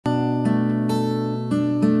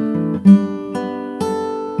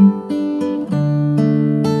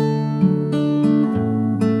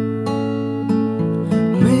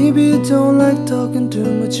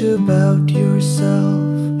much about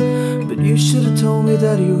yourself, but you should have told me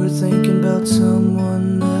that you were thinking about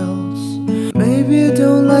someone else. Maybe you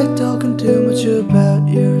don't like talking too much about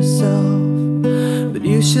yourself, but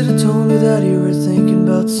you should have told me that you were thinking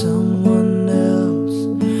about someone else.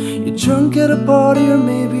 You're drunk at a party, or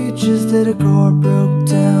maybe you just that a car broke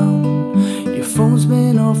down. Your phone's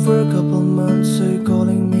been off for a couple months, so you're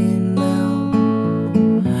calling me now.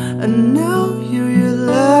 I know you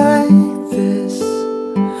like this.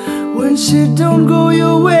 When shit don't go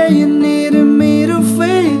your way, you needed me to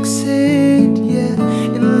fix it, yeah.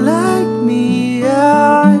 And like me,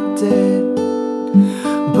 I did,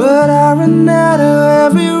 but I ran out of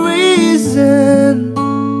every reason.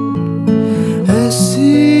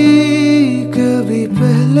 ऐसी कभी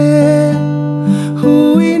पहले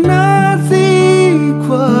हुई ना थी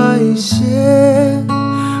ख्वाहिशें,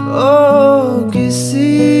 ओ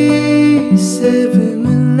किसी से भी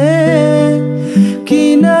मिलने की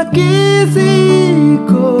ना की थी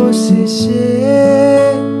कोशिशें।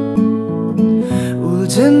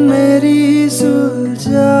 उलझन मेरी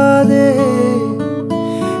सुलझा दे,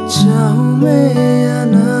 चाहूं मैं या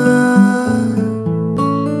ना।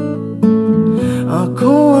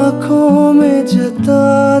 आँखों आँखों में जता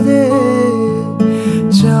दे,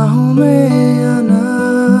 चाहूं मैं या ना।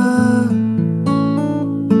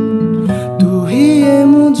 तू ही ये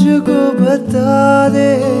मुझको बता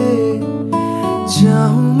दे,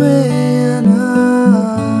 चाहूं मैं या ना।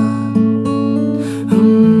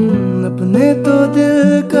 अपने तो दिल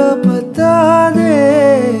का बता दे,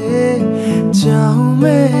 चाहूं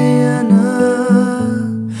मैं या ना।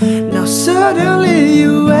 Now suddenly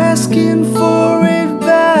you asking for it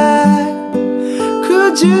back.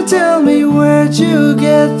 Could you tell me where'd you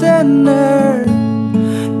get that nerve?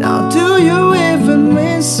 Now do you even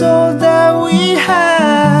miss all that we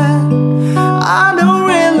had? I don't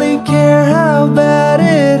really care how bad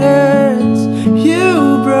it hurts.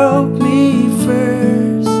 You broke me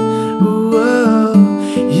first. Whoa,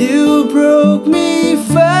 you broke me